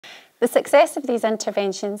The success of these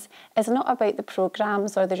interventions is not about the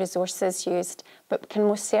programmes or the resources used, but can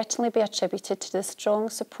most certainly be attributed to the strong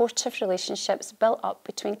supportive relationships built up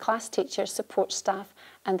between class teachers, support staff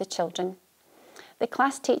and the children. The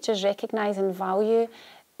class teachers recognise and value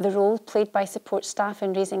the role played by support staff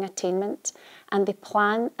in raising attainment, and they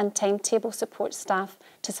plan and timetable support staff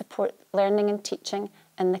to support learning and teaching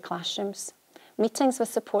in the classrooms. Meetings with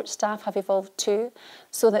support staff have evolved too,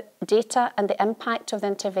 so that data and the impact of the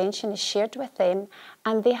intervention is shared with them,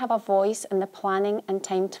 and they have a voice in the planning and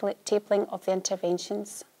timetabling of the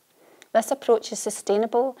interventions. This approach is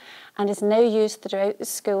sustainable and is now used throughout the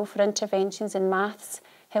school for interventions in maths,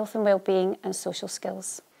 health and wellbeing and social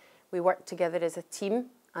skills. We worked together as a team,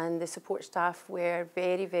 and the support staff were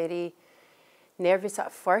very, very nervous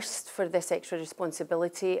at first for this extra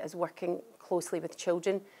responsibility as working closely with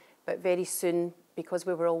children. But very soon, because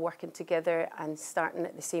we were all working together and starting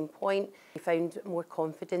at the same point, we found more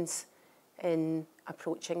confidence in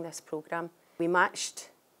approaching this programme. We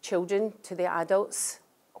matched children to the adults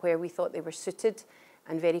where we thought they were suited,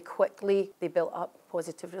 and very quickly they built up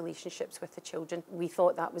positive relationships with the children. We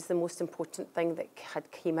thought that was the most important thing that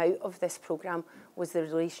had came out of this programme, was the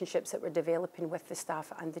relationships that were developing with the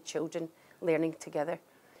staff and the children learning together.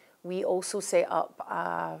 We also set up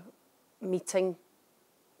a meeting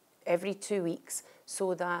every 2 weeks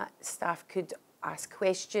so that staff could ask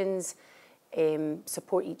questions,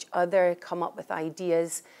 support each other, come up with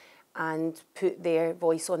ideas and put their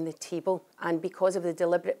voice on the table. And because of the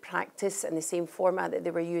deliberate practice and the same format that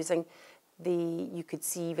they were using, you could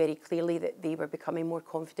see very clearly that they were becoming more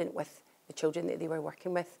confident with the children that they were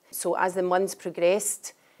working with. So as the months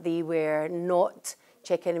progressed, they were not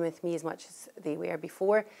checking in with me as much as they were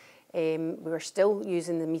before. We were still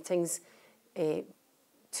using the meetings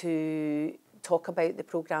to talk about the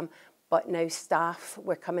programme, but now staff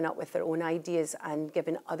were coming up with their own ideas and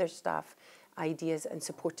giving other staff ideas and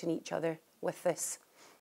supporting each other with this.